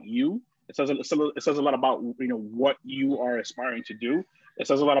lot about you. It says a lot about what you are aspiring to do. It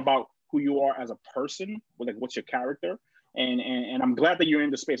says a lot about who you are as a person, what's your character. And I'm glad that you're in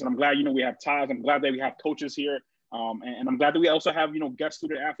the space, and I'm glad we have ties. I'm glad that we have coaches here, and I'm glad that we also have guest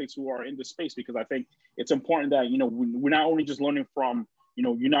student athletes who are in this space, because I think it's important that we're not only just learning from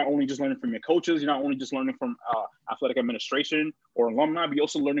you're not only just learning from your coaches, you're not only just learning from athletic administration or alumni, but you're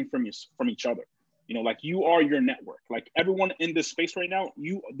also learning from each other. You are your network. Like everyone in this space right now,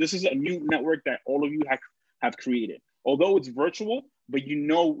 this is a new network that all of you have created. Although it's virtual, but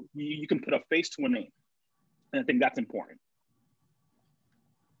you can put a face to a name. And I think that's important.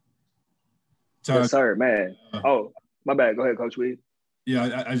 Yes, sir, man. Oh, my bad. Go ahead, Coach Weed.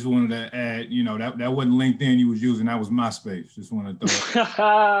 Yeah, I just wanted to add, that wasn't LinkedIn you was using, that was MySpace. Just wanted to throw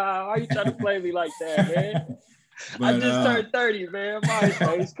Why you trying to play me like that, man? But, I just turned 30, man.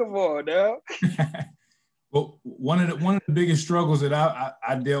 MySpace, come on now. Well, one of the biggest struggles that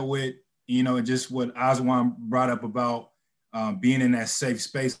I dealt with, just what Oswan brought up about being in that safe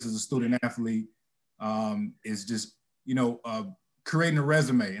space as a student athlete, is just, creating a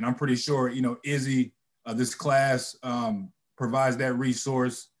resume. And I'm pretty sure, Izzy, this class provides that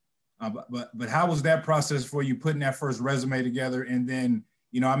resource. But how was that process for you, putting that first resume together? And then,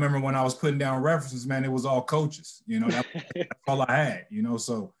 I remember when I was putting down references, man, it was all coaches, that's all I had,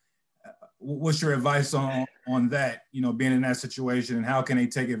 so what's your advice on that, being in that situation, and how can they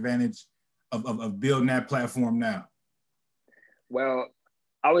take advantage of building that platform now? Well,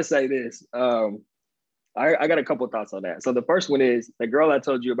 I would say this. I got a couple of thoughts on that. So the first one is the girl I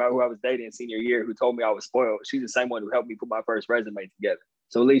told you about who I was dating senior year, who told me I was spoiled. She's the same one who helped me put my first resume together.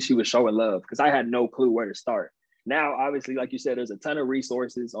 So at least she was showing love, because I had no clue where to start. Now, obviously, like you said, there's a ton of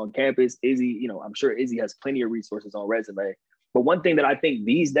resources on campus. Izzy, I'm sure Izzy has plenty of resources on resume. But one thing that I think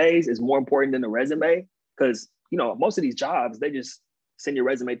these days is more important than the resume, because most of these jobs, they just send your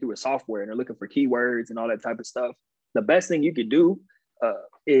resume through a software and they're looking for keywords and all that type of stuff. The best thing you could do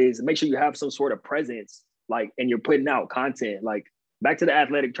is make sure you have some sort of presence, like, and you're putting out content. Like, back to the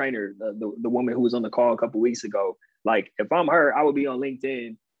athletic trainer, the woman who was on the call a couple of weeks ago. Like, if I'm her, I would be on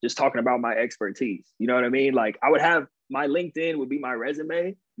LinkedIn just talking about my expertise. You know what I mean? Like, I would have my LinkedIn would be my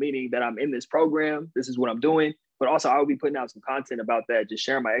resume, meaning that I'm in this program, this is what I'm doing. But also I would be putting out some content about that, just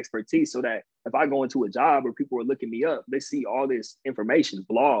sharing my expertise so that if I go into a job where people are looking me up, they see all this information,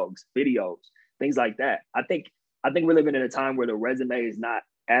 blogs, videos, things like that. I think we're living in a time where the resume is not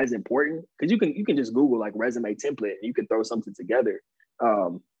as important, because you can just Google like resume template and you can throw something together.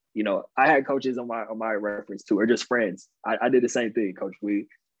 I had coaches on my reference too, or just friends. I did the same thing, Coach Weed.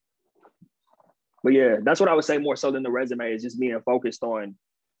 But yeah, that's what I would say more so than the resume, is just being focused on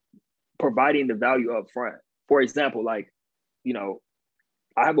providing the value up front. For example, like,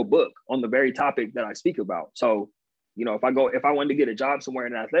 I have a book on the very topic that I speak about. So, if I wanted to get a job somewhere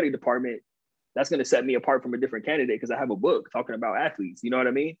in the athletic department, that's going to set me apart from a different candidate because I have a book talking about athletes. You know what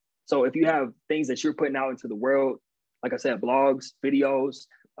I mean? So if you have things that you're putting out into the world, like I said, blogs, videos,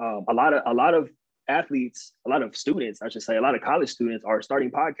 a lot of athletes, a lot of students, I should say, a lot of college students are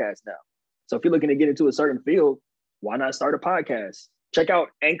starting podcasts now. So if you're looking to get into a certain field, why not start a podcast? Check out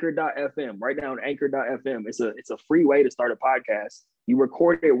anchor.fm. Write down anchor.fm. It's a free way to start a podcast. You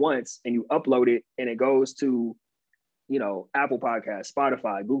record it once and you upload it, and it goes to, Apple Podcasts,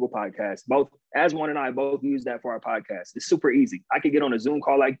 Spotify, Google Podcasts. Both, Aswan and I both use that for our podcast. It's super easy. I could get on a Zoom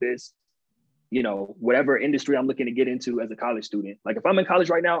call like this, whatever industry I'm looking to get into as a college student. Like, if I'm in college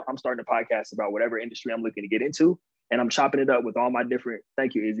right now, I'm starting a podcast about whatever industry I'm looking to get into, and I'm chopping it up with all my different,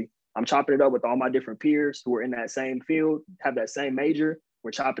 thank you, Izzy. I'm chopping it up with all my different peers who are in that same field, have that same major.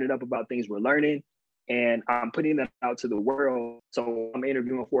 We're chopping it up about things we're learning, and I'm putting that out to the world. So I'm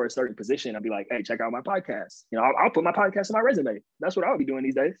interviewing for a certain position. I'll be like, hey, check out my podcast. I'll put my podcast on my resume. That's what I would be doing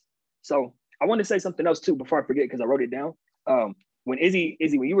these days. So I want to say something else too before I forget, because I wrote it down. When Izzy,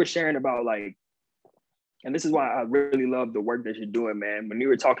 when you were sharing about, like, and this is why I really love the work that you're doing, man. When you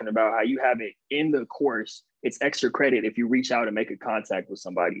were talking about how you have it in the course, it's extra credit if you reach out and make a contact with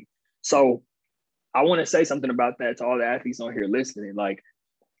somebody. So I want to say something about that to all the athletes on here listening. Like,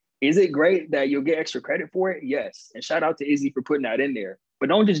 is it great that you'll get extra credit for it? Yes. And shout out to Izzy for putting that in there. But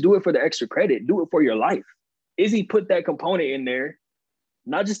don't just do it for the extra credit. Do it for your life. Izzy put that component in there,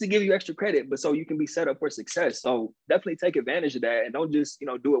 not just to give you extra credit, but so you can be set up for success. So definitely take advantage of that, and don't just,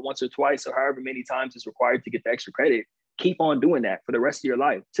 do it once or twice or however many times it's required to get the extra credit. Keep on doing that for the rest of your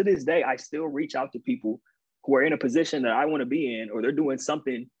life. To this day, I still reach out to people who are in a position that I want to be in, or they're doing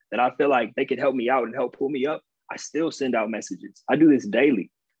something that I feel like they could help me out and help pull me up. I still send out messages. I do this daily.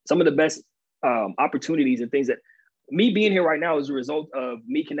 Some of the best opportunities and things that me being here right now is a result of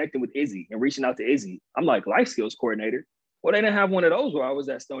me connecting with Izzy and reaching out to Izzy. I'm like, life skills coordinator. Well, they didn't have one of those where I was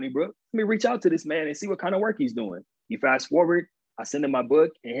at Stony Brook. Let me reach out to this man and see what kind of work he's doing. You fast forward, I send him my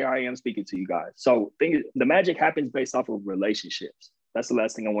book, and here I am speaking to you guys. So the magic happens based off of relationships. That's the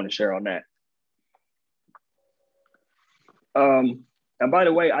last thing I want to share on that. And by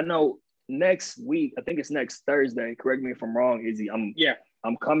the way, I know next week, I think it's next Thursday, correct me if I'm wrong, Izzy.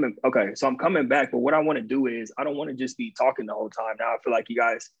 I'm coming. Okay, so I'm coming back. But what I want to do is, I don't want to just be talking the whole time. Now I feel like you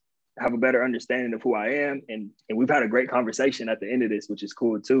guys have a better understanding of who I am. And we've had a great conversation at the end of this, which is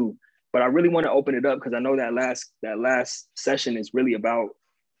cool too. But I really want to open it up, because I know that last session is really about,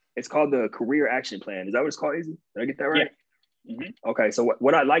 it's called the Career Action Plan. Is that what it's called, Izzy? Did I get that right? Yeah. Mm-hmm. Okay, so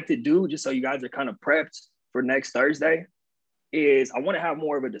what I'd like to do, just so you guys are kind of prepped for next Thursday, is I want to have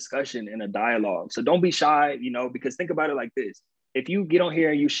more of a discussion and a dialogue. So don't be shy, because think about it like this. If you get on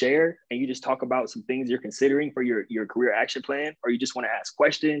here and you share and you just talk about some things you're considering for your career action plan, or you just want to ask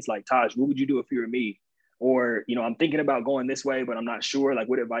questions like, Taj, what would you do if you were me? Or, I'm thinking about going this way, but I'm not sure. Like,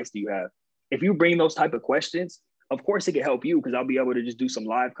 what advice do you have? If you bring those type of questions, of course it can help you, because I'll be able to just do some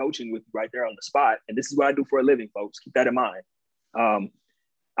live coaching with you right there on the spot. And this is what I do for a living, folks. Keep that in mind.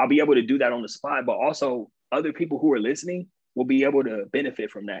 I'll be able to do that on the spot, but also other people who are listening will be able to benefit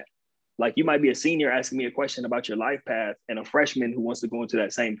from that. Like, you might be a senior asking me a question about your life path, and a freshman who wants to go into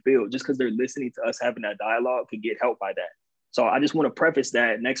that same field, just because they're listening to us having that dialogue, could get help by that. So I just want to preface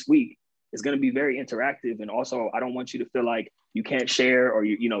that next week is going to be very interactive. And also, I don't want you to feel like you can't share, or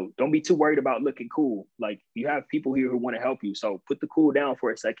don't be too worried about looking cool. Like, you have people here who want to help you. So put the cool down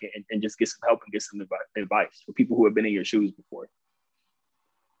for a second and just get some help and get some advice for people who have been in your shoes before.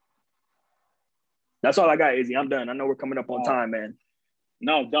 That's all I got, Izzy. I'm done. I know we're coming up on time, man.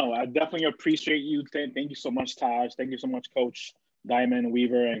 No, I definitely appreciate you. Thank you so much, Taj. Thank you so much, Coach Diamond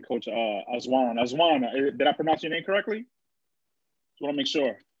Weaver and Coach Aswan. Aswan, did I pronounce your name correctly? Just want to make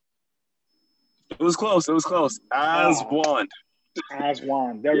sure. It was close. It was close. Aswan.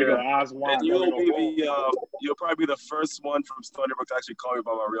 Aswan. There we go. Aswan. And you'll probably be the first one from Stony Brook to actually call me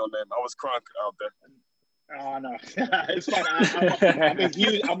by my real name. I was crunk out there. Oh no, it's fine.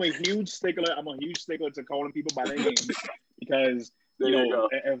 I'm a huge stickler. I'm a huge stickler to calling people by their names because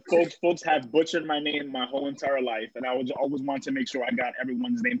and folks have butchered my name my whole entire life, and I would always want to make sure I got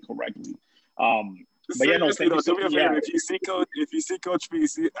everyone's name correctly. But yeah, no, thank you so much. If you see Coach P,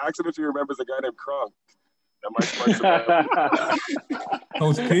 ask him if he remembers a guy named Crunk. That might spark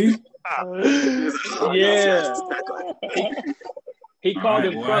some Coach P? Yeah. He called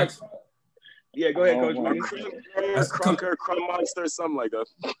him Crunk. Yeah, go ahead, Coach. Crunker, Crunk Monster, something like that.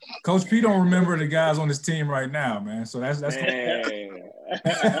 Coach P don't remember the guys on his team right now, man. So that's man.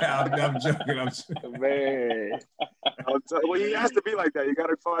 I'm joking. Man. Well, he has to be like that. You got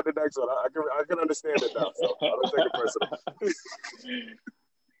to find the next one. I can understand it now. So I don't take it personal.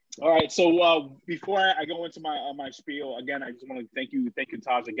 All right. So before I go into my spiel again, I just want to thank you,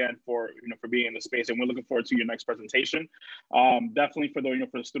 Taj, again for being in the space, and we're looking forward to your next presentation. Definitely for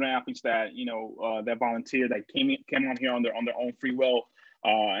the student athletes that that volunteered, that came on here on their own free will,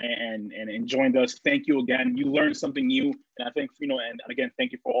 and joined us. Thank you again. You learned something new, and I think and again,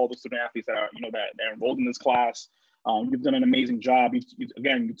 thank you for all the student athletes that are that enrolled in this class. You've done an amazing job. You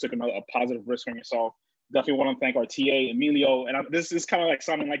took a positive risk on yourself. Definitely want to thank our TA, Emilio. And this is kind of like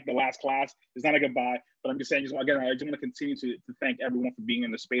sounding like the last class. It's not a goodbye, but I'm just saying, again, I just want to continue to thank everyone for being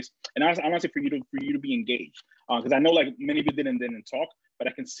in the space. And I want to say for you to be engaged, because I know like many of you didn't talk, but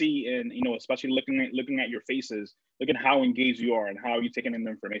I can see in especially looking at your faces, look at how engaged you are and how you're taking in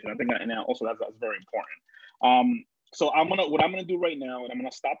the information. I think that, and also that's very important. So what I'm gonna do right now, and I'm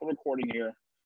gonna stop the recording here.